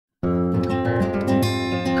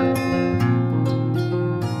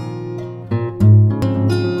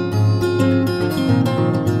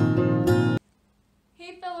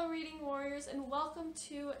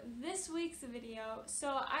to this week's video. So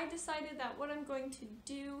I decided that what I'm going to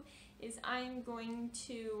do is I'm going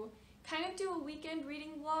to kind of do a weekend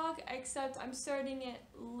reading vlog, except I'm starting it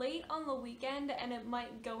late on the weekend and it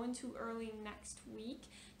might go into early next week.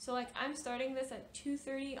 So like I'm starting this at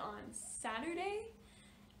 2:30 on Saturday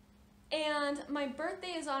and my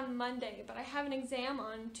birthday is on Monday, but I have an exam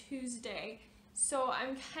on Tuesday. So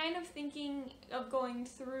I'm kind of thinking of going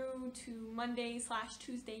through to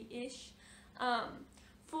Monday/Tuesday-ish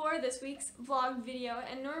for this week's vlog video.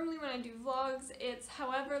 And normally when I do vlogs, it's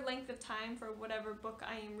however length of time for whatever book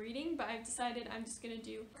I am reading, but I've decided I'm just going to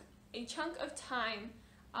do a chunk of time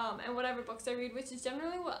and whatever books I read, which is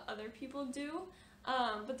generally what other people do.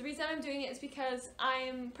 But the reason I'm doing it is because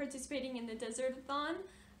I'm participating in the Desert-a-thon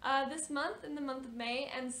this month, in the month of May,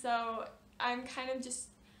 and so I'm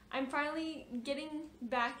I'm finally getting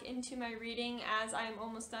back into my reading as I'm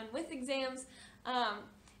almost done with exams.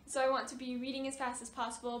 So I want to be reading as fast as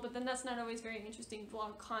possible, but then that's not always very interesting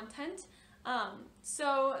vlog content.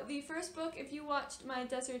 So the first book, if you watched my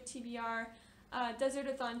Desert-a-thon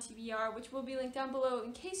TBR, which will be linked down below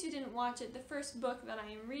in case you didn't watch it, the first book that I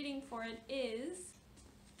am reading for it is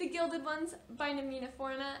The Gilded Ones by Namina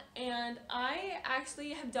Forna, and I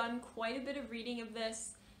actually have done quite a bit of reading of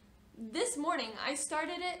this morning. I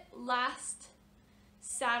started it last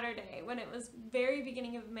Saturday when it was very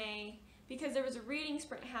beginning of May because there was a reading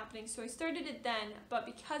sprint happening, so I started it then, but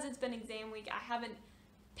because it's been exam week, I haven't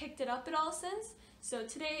picked it up at all since. So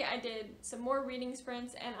today I did some more reading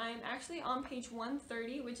sprints and I'm actually on page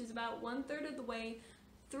 130, which is about 1/3 of the way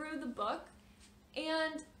through the book,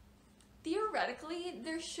 and theoretically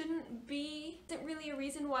there isn't really a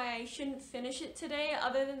reason why I shouldn't finish it today,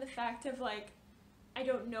 other than the fact of like I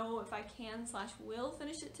don't know if I can/will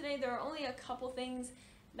finish it today. There are only a couple things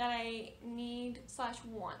that I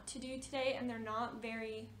need/want to do today, and they're not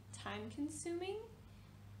very time consuming.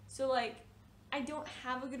 So like I don't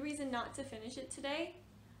have a good reason not to finish it today,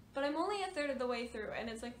 but I'm only 1/3 of the way through and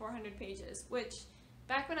it's like 400 pages, which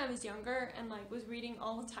back when I was younger and like was reading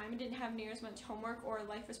all the time and didn't have near as much homework or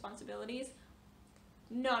life responsibilities,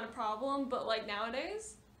 not a problem, but like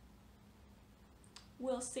nowadays,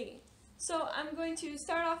 we'll see. So I'm going to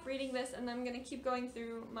start off reading this and then I'm going to keep going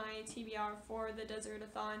through my TBR for the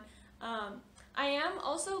Desert-a-thon. I am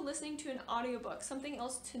also listening to an audiobook, something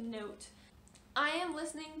else to note. I am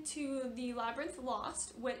listening to The Labyrinth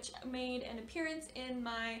Lost, which made an appearance in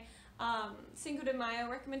my Cinco de Mayo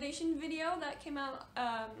recommendation video that came out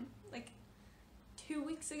like 2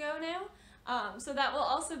 weeks ago now. So that will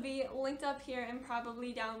also be linked up here and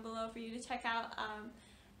probably down below for you to check out.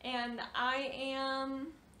 And I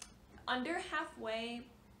am under halfway,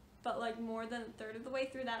 but like more than 1/3 of the way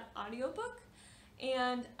through that audiobook,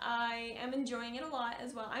 and I am enjoying it a lot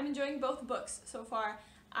as well. I'm enjoying both books so far.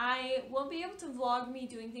 I won't be able to vlog me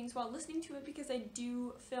doing things while listening to it because I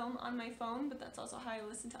do film on my phone, but that's also how I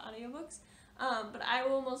listen to audiobooks. But I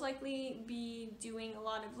will most likely be doing a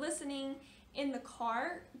lot of listening in the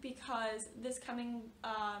car because this coming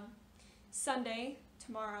Sunday,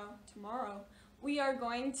 tomorrow, we are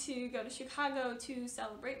going to go to Chicago to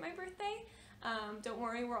celebrate my birthday. Don't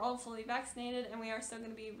worry, we're all fully vaccinated and we are still going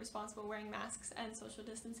to be responsible wearing masks and social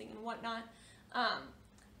distancing and whatnot.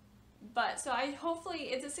 But so hopefully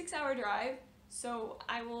it's a 6-hour drive, so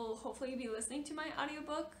I will hopefully be listening to my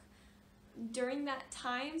audiobook during that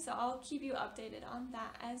time, so I'll keep you updated on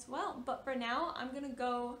that as well. But for now, I'm gonna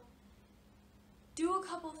go do a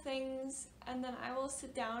couple things and then I will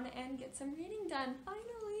sit down and get some reading done.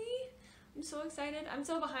 Finally! I'm so excited. I'm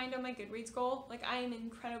so behind on my Goodreads goal. Like I am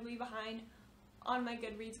incredibly behind on my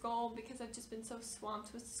Goodreads goal because I've just been so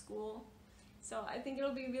swamped with school. So I think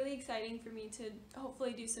it'll be really exciting for me to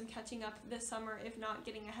hopefully do some catching up this summer, if not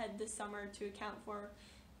getting ahead this summer, to account for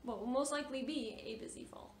what will most likely be a busy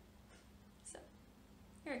fall. So,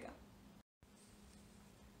 here we go.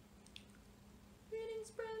 Reading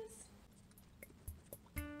sprints.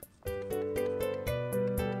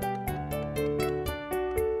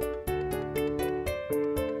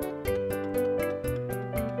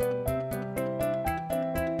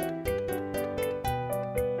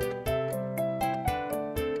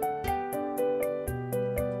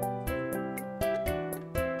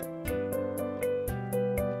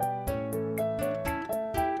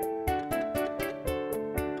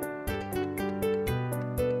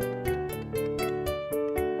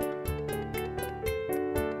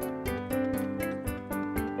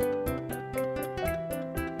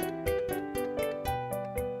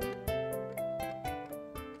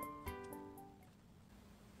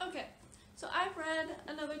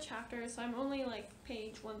 Chapter, so I'm only like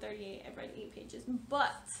page 138. I've read 8 pages,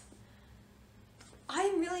 but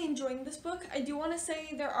I'm really really enjoying this book. I do want to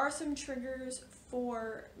say there are some triggers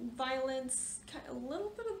for violence, a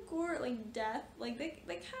little bit of gore, like death. Like they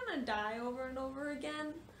kind of die over and over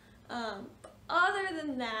again. But other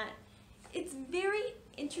than that, it's very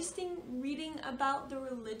interesting reading about the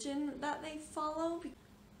religion that they follow.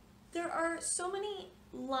 There are so many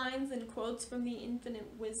lines and quotes from the infinite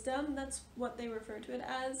wisdom, that's what they refer to it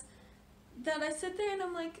as, that I sit there and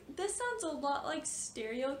I'm like, this sounds a lot like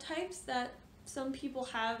stereotypes that some people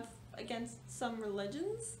have against some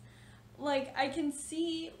religions. Like, I can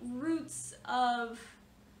see roots of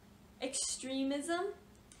extremism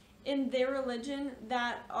in their religion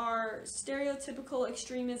that are stereotypical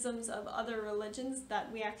extremisms of other religions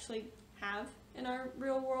that we actually have in our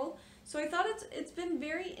real world. So I thought it's been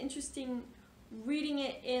very interesting reading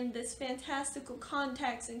it in this fantastical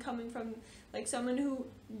context and coming from like someone who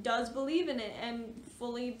does believe in it and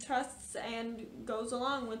fully trusts and goes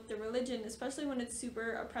along with the religion, especially when it's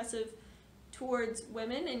super oppressive towards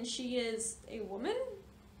women, and she is a woman.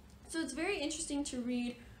 So it's very interesting to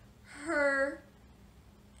read her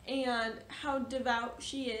and how devout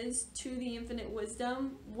she is to the infinite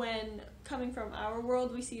wisdom when coming from our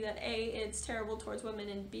world we see that A, it's terrible towards women,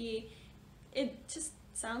 and B, it just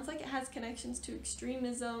sounds like it has connections to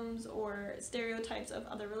extremisms or stereotypes of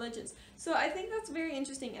other religions. So I think that's very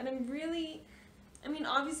interesting, and I mean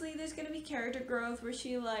obviously there's going to be character growth where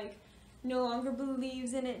she like no longer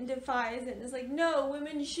believes in it and defies it and is like, no,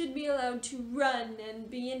 women should be allowed to run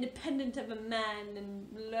and be independent of a man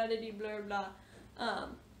and blah blah blah blah.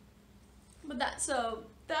 But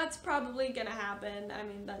that's probably gonna happen. I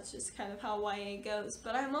mean, that's just kind of how YA goes.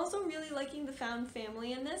 But I'm also really liking the found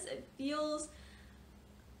family in this. It feels,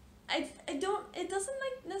 it doesn't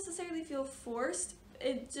like necessarily feel forced.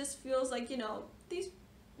 It just feels like, you know, these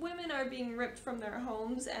women are being ripped from their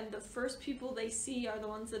homes and the first people they see are the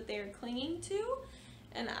ones that they're clinging to.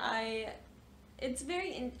 And it's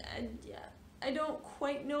very, I don't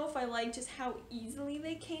quite know if I like just how easily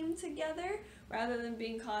they came together rather than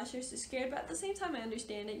being cautious or scared, but at the same time I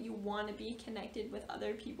understand it. You want to be connected with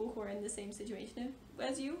other people who are in the same situation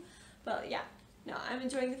as you. But yeah, no, I'm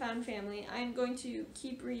enjoying the found family. I'm going to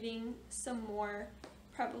keep reading some more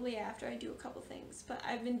probably after I do a couple things, but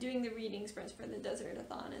I've been doing the reading sprints for the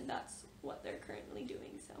Desert-a-thon and that's what they're currently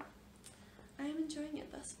doing, so I am enjoying it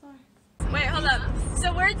thus far. Wait, hold up.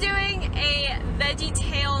 So we're doing a Veggie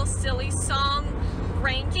Tale silly song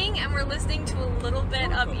ranking, and we're listening to a little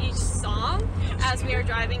bit of each song as we are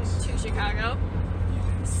driving to Chicago.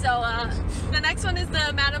 So the next one is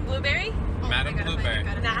the Madame Blueberry. Madame Blueberry.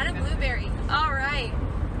 Madame Blueberry. All right.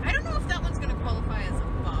 I don't know if that one's gonna qualify as a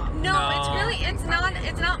bop. No, it's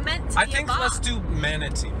not meant to be I think a bop. let's do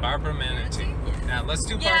Manatee, Barbara Manatee. Yeah, let's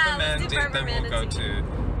do Barbara Manatee, then we'll go to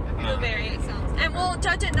Blueberry. And we'll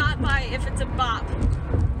judge it not by if it's a bop,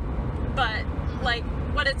 but like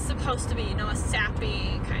what it's supposed to be, you know, a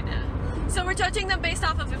sappy kind of. So we're judging them based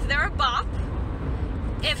off of if they're a bop,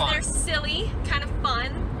 if they're silly, kind of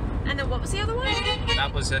fun, and then what was the other one?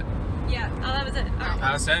 That was it. Yeah, oh, that was it. All right.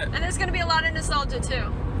 That was it. And there's gonna be a lot of nostalgia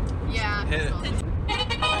too. Yeah.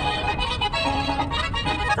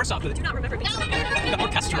 First off, I do not remember this. the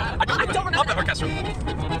orchestra. I don't remember the orchestra.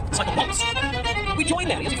 It's like a waltz. We join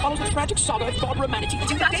Larry as he follows the tragic saga of Barbara Manatee.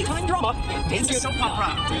 It's a daytime drama. It's a soap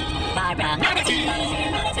opera. Barbara Manatee,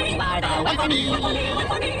 you are the one for me.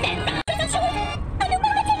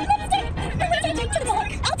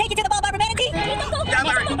 I'll take you to the ball, Barbara Manatee. Yeah,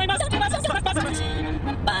 Larry.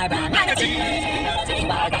 Barbara Manatee, you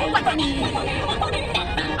are the one for me. You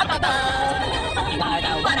are the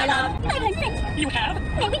one I love. I've learned French. You have?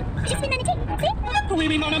 Mais oui, je suis Manatee. See? Oui,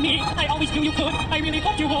 oui, mon ami. I always knew you could. I really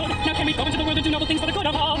hoped you would. Now can we go into the world and do noble things for the good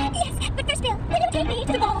of all? Yes, but first, Bill, will you take me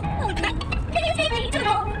to the ball? Oh, will you take me to the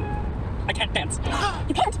ball? I can't dance.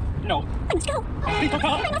 You can't? No. I must go. Please don't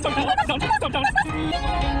go.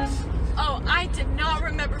 Oh, I did not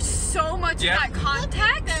remember so much of that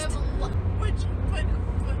context. But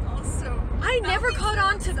also, I never caught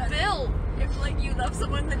on to Bill. if like you love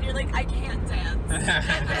someone, then you're like, I can't dance.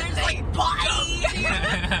 And there's like, bye.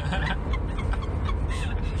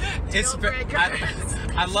 It's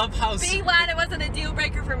I love how Be glad it wasn't a deal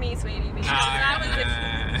breaker for me, sweetie. Because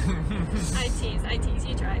that was I tease.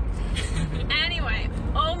 You tried. Anyway,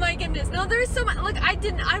 oh my goodness. No, there's so much. Like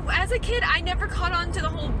as a kid, I never caught on to the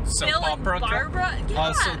whole Bill and Barbara. Yeah.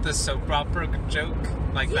 Also, the soap opera joke,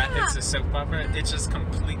 like that. It's a soap opera. It just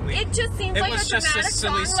completely. It just seems like a dramatic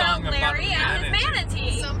silly song about Larry and his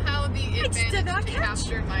manatee. Somehow it did not managed to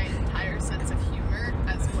capture my entire sense of humor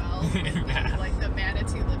as well. Yeah. Like the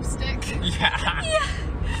manatee lipstick. Yeah. Yeah.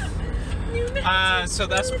 So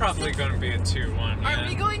that's probably going to be a 2-1. Are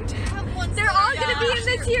we going to have one They're all gonna be in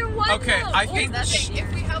the tier 1. Okay, though. I think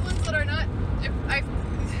If we have ones that are not,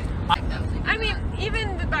 I mean,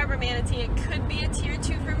 even the Barbara Manatee, it could be a tier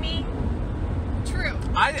 2 for me. True.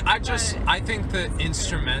 I think the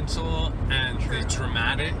instrumental and the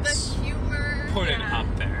dramatics The humor. put it up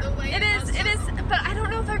there. The way It is, but I don't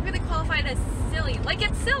know if I really qualify it as silly. Like,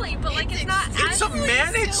 it's silly, but like it's not It's as a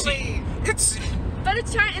manatee. silly. It's But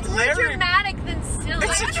it's more Larry- dramatic than silly.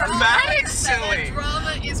 It's a dramatic silly. The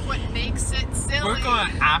drama is what makes it silly. We're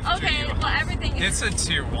going after Okay, you. well, everything is. It's a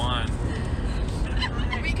tier 1.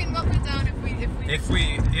 We can bump it down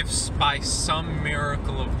If by some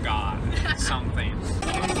miracle of God, something.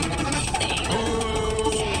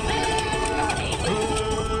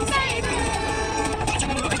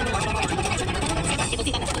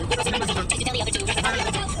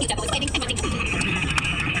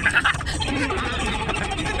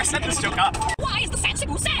 I set this joke up. Why is the sand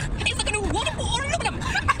signal sad? It's like a new water or aluminum.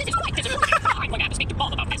 This is quite disappointing. I'm going to have to speak to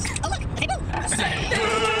Bob about this. Oh, look, a table.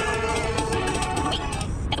 Wait,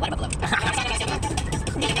 that's a water buffalo.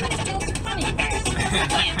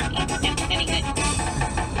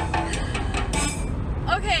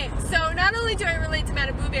 Okay, so not only do I relate to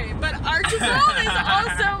Madame Blueberry, but Archibald is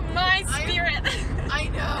also my spirit. I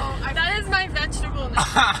know. That is my vegetable now.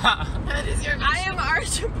 That is your. I am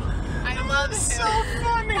Archibald. I love So him.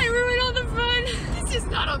 funny. I ruined all the fun. This is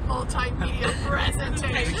not a multimedia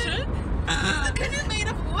presentation. Because it's made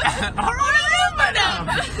of wood or aluminum.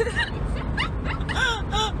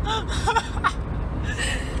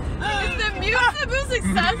 Is the Musabu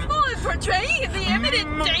successful in portraying the imminent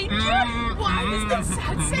danger? Why is the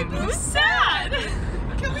sad Sabu sad?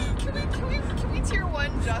 Can we tier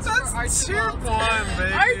 1 just for Archibald? Tier 1,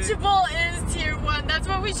 baby. Archibald is tier 1. That's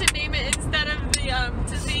what we should name it instead of the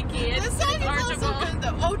Tzatziki. It's This song is also Archibald. good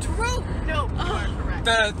though. Oh, true. No, you are correct.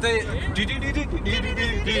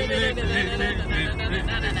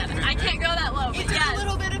 I can't go that low, but It took a yes.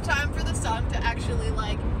 little bit of time for the song to actually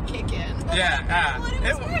like kick in. But Yeah, but it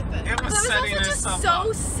was worth it. It was But it was setting also just itself so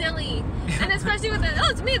up. silly. And especially with the, oh,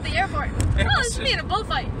 it's me at the airport. It Oh, was it's me in a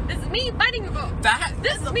bullfight. This is me fighting a bull.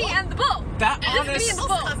 This is me and the bull. That This is me and the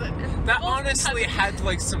bull. cousin. And That the bull's honestly cousin. had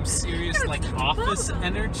like some serious like office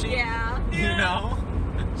energy. Yeah. You know?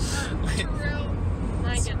 Like, True.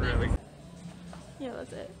 I get that. really. Yeah,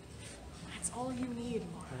 that's it. That's all you need,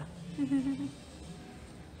 Laura.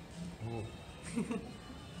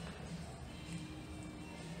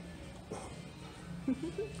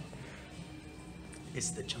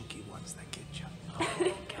 It's the chunky ones that get you.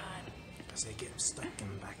 Oh, God. Because they get stuck in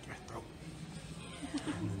the back of your throat.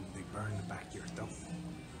 And then they burn the back of your throat.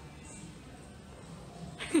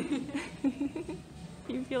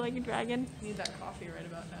 You feel like a dragon? Need that coffee right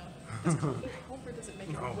about now. Is coffee cold or does it make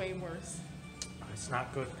No. it way worse? It's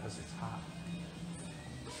not good because it's hot.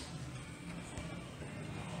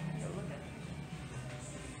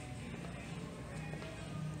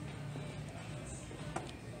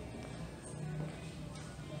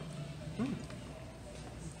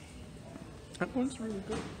 That one's really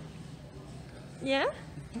good. Yeah?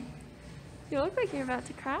 You look like you're about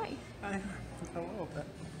to cry. A little bit.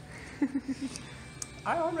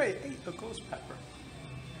 I already ate the ghost pepper.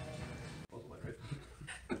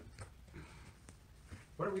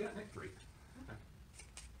 What are we at next? 3.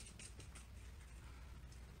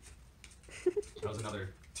 That was another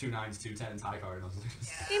 2 9s, 2 10s high card. I was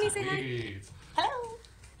like, Amy, say hi. sweet. Hello.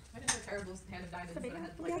 I did a terrible hand of diamonds, but I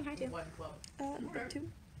had Yeah, hi, too. one club. 2.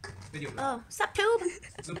 Video. Oh, sup, tube?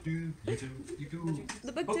 What's up, dude? YouTube.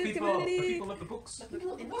 The Book booktube people. The community. people of the books.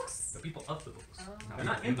 People in books. The people of the books. Oh. They're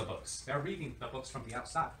not in the books. They're reading the books from the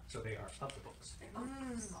outside, so they are of the books.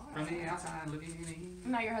 From the outside looking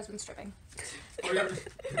in. Now your husband's stripping. Or your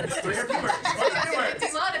viewers.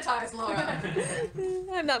 Demonetized, Laura.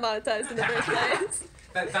 I'm not monetized in the first place.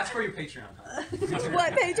 That's for your Patreon. Huh?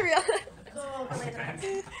 What, Patreon?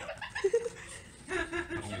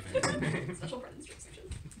 Special friends restrictions.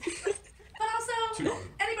 But also, $2.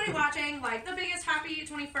 anybody watching, like, the biggest happy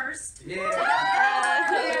 21st. Yeah.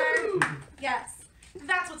 Yes.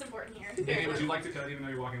 That's what's important here. Danny, would you like to cut even though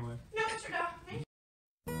you're walking away? No, sure no.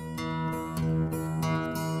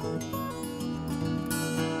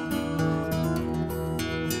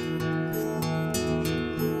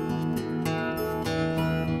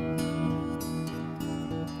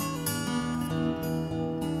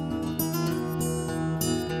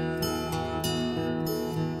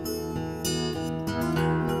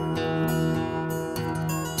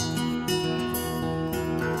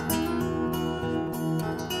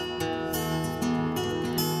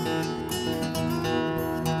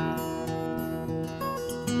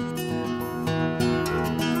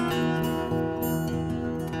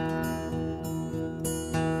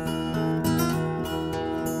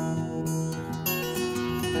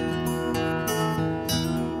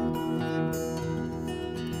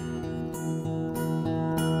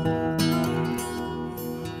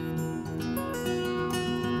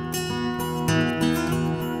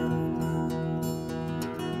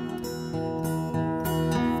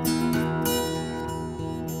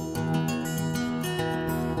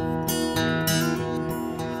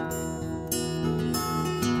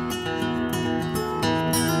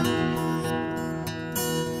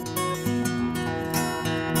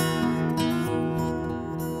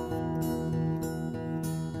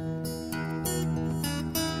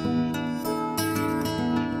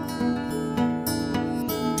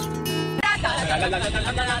 Hey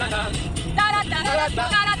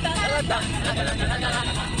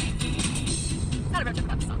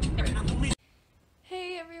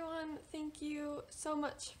everyone, thank you so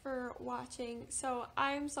much for watching. So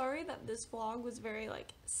I'm sorry that this vlog was very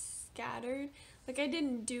like scattered. Like I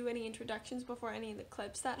didn't do any introductions before any of the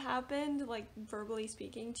clips that happened, like verbally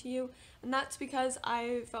speaking to you, and that's because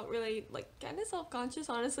I felt really like kind of self-conscious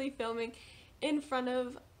honestly filming in front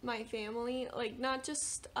of my family. Like not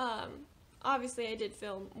just obviously I did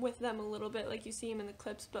film with them a little bit like you see them in the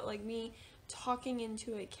clips, but like me talking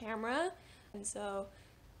into a camera. And so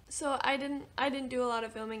I didn't do a lot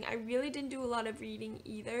of filming. I really didn't do a lot of reading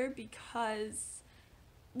either because,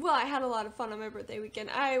 well, I had a lot of fun on my birthday weekend.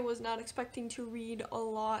 I was not expecting to read a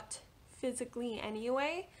lot physically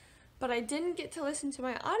anyway, but I didn't get to listen to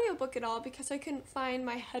my audiobook at all because I couldn't find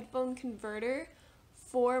my headphone converter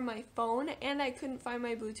for my phone, and I couldn't find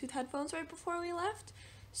my Bluetooth headphones right before we left.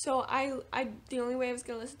 So the only way I was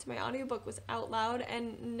going to listen to my audiobook was out loud,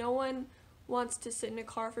 and no one wants to sit in a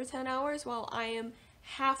car for 10 hours while I am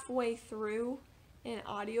halfway through an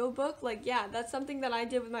audiobook. Like, yeah, that's something that I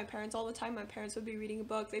did with my parents all the time. My parents would be reading a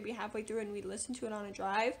book, they'd be halfway through, and we'd listen to it on a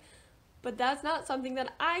drive. But that's not something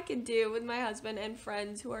that I could do with my husband and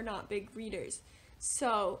friends who are not big readers.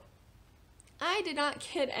 So I did not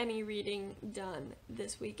get any reading done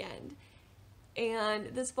this weekend.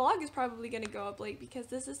 And this vlog is probably going to go up late because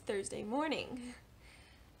this is Thursday morning.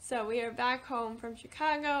 So we are back home from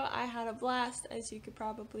Chicago. I had a blast, as you could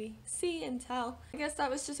probably see and tell. I guess that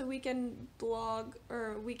was just a weekend vlog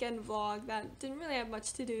that didn't really have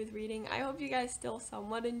much to do with reading. I hope you guys still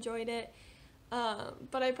somewhat enjoyed it.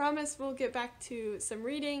 But I promise we'll get back to some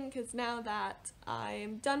reading because now that I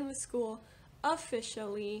am done with school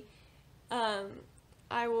officially,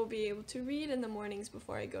 I will be able to read in the mornings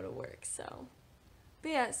before I go to work. But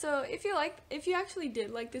yeah, so if you actually did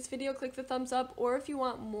like this video, click the thumbs up, or if you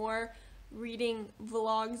want more reading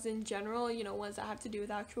vlogs in general, you know, ones that have to do with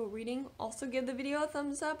actual reading, also give the video a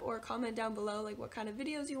thumbs up or comment down below like what kind of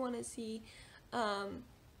videos you want to see,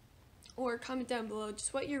 or comment down below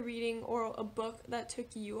just what you're reading or a book that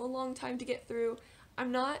took you a long time to get through.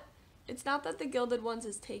 It's not that the Gilded Ones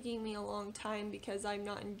is taking me a long time because I'm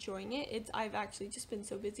not enjoying it. I've actually just been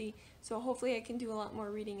so busy, so hopefully I can do a lot more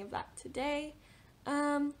reading of that today.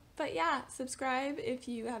 But yeah, subscribe if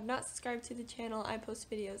you have not subscribed to the channel. I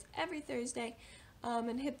post videos every Thursday,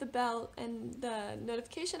 and hit the bell and the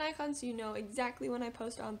notification icon so you know exactly when I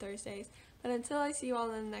post on Thursdays. But until I see you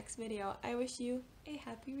all in the next video, I wish you a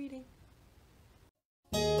happy reading.